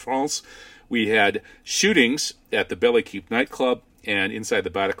Stade de France. We had shootings at the Belle Équipe nightclub and inside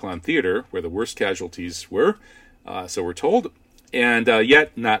the Bataclan Theater, where the worst casualties were, so we're told. And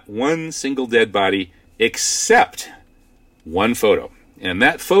yet, not one single dead body except one photo. And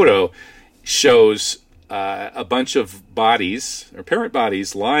that photo shows a bunch of bodies, or apparent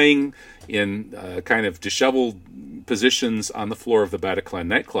bodies, lying in kind of disheveled positions on the floor of the Bataclan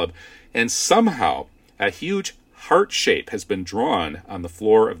nightclub. And somehow a huge heart shape has been drawn on the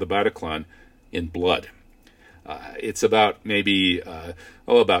floor of the Bataclan in blood. It's about maybe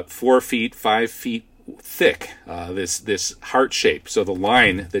about 4 feet, 5 feet thick, this heart shape. So the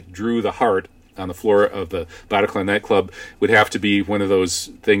line that drew the heart on the floor of the Bataclan nightclub would have to be one of those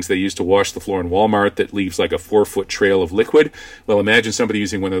things they use to wash the floor in Walmart that leaves like a 4-foot trail of liquid. Well, imagine somebody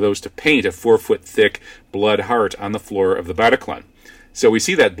using one of those to paint a 4-foot thick blood heart on the floor of the Bataclan. So we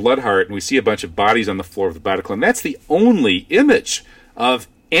see that blood heart and we see a bunch of bodies on the floor of the Bataclan. That's the only image of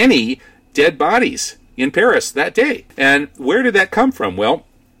any dead bodies in Paris that day. And where did that come from? Well,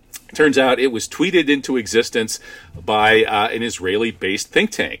 Turns out it was tweeted into existence by an Israeli-based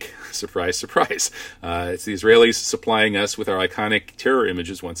think tank. Surprise, surprise. It's the Israelis supplying us with our iconic terror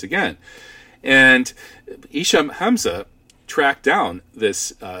images once again. And Hisham Hamza tracked down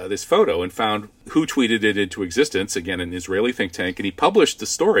this photo and found who tweeted it into existence, again, an Israeli think tank, and he published the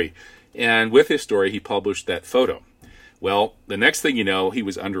story. And with his story, he published that photo. Well, the next thing you know, he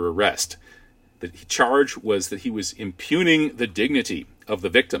was under arrest. The charge was that he was impugning the dignity of the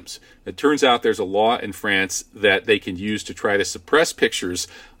victims. It turns out there's a law in France that they can use to try to suppress pictures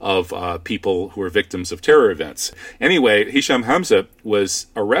of people who are victims of terror events. Anyway, Hisham Hamza was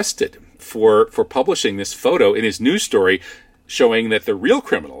arrested for publishing this photo in his news story, showing that the real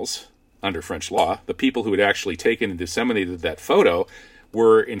criminals, under French law, the people who had actually taken and disseminated that photo,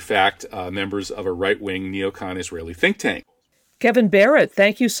 were in fact members of a right-wing neocon Israeli think tank. Kevin Barrett,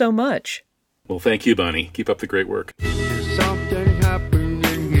 thank you so much. Well, thank you, Bonnie. Keep up the great work. There's something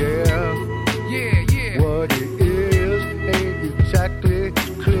happening here. Yeah. What it is ain't exactly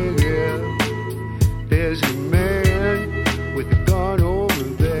clear. There's a man with a gun over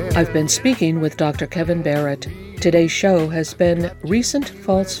there. I've been speaking with Dr. Kevin Barrett. Today's show has been Recent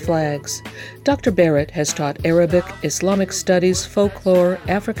False Flags. Dr. Barrett has taught Arabic, Islamic Studies, Folklore,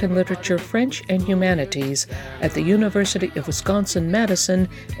 African Literature, French, and Humanities at the University of Wisconsin-Madison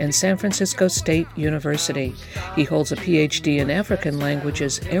and San Francisco State University. He holds a PhD in African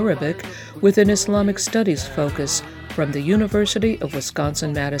Languages, Arabic, with an Islamic Studies focus from the University of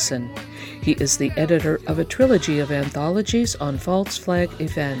Wisconsin-Madison. He is the editor of a trilogy of anthologies on false flag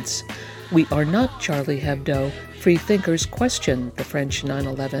events. We Are Not Charlie Hebdo, Free Thinkers Question the French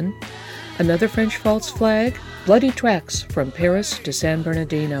 9/11. Another French false flag, Bloody Tracks from Paris to San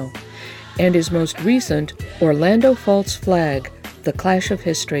Bernardino. And his most recent, Orlando False Flag, The Clash of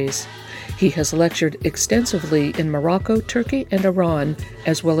Histories. He has lectured extensively in Morocco, Turkey, and Iran,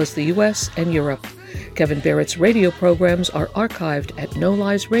 as well as the U.S. and Europe. Kevin Barrett's radio programs are archived at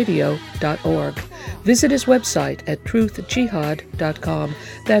noliesradio.org. Visit his website at truthjihad.com.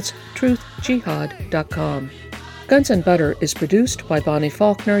 That's truthjihad.com. Guns and Butter is produced by Bonnie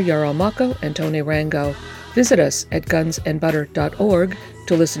Faulkner, Yarrow Mako, and Tony Rango. Visit us at gunsandbutter.org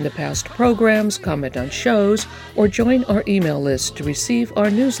to listen to past programs, comment on shows, or join our email list to receive our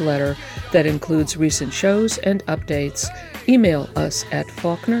newsletter that includes recent shows and updates. Email us at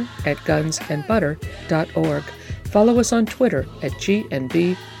faulkner@gunsandbutter.org. Follow us on Twitter at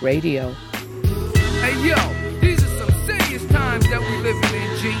GNB Radio. Hey yo, these are some serious times that we living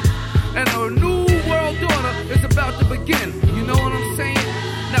in, G. And a new world order is about to begin. You know what I'm saying?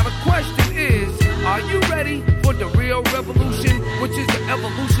 Now the question is, are you ready for the real revolution, which is the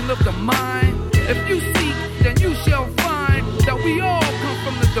evolution of the mind? If you seek, then you shall find that we all come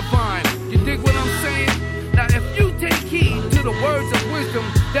from the divine. You dig what I'm saying? Now if you take heed to the words of wisdom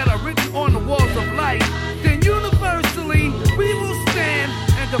that are written on the walls of life, then universally we will stand,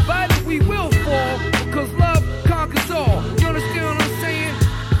 and divided we will fall, because love conquers all. You understand what I'm saying?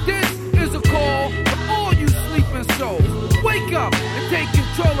 This is a call for all you sleeping souls. Wake up and take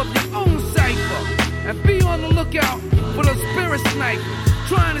control of your own cipher, and be on the lookout for the spirit snipers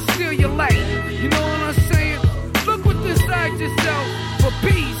trying to steal your life.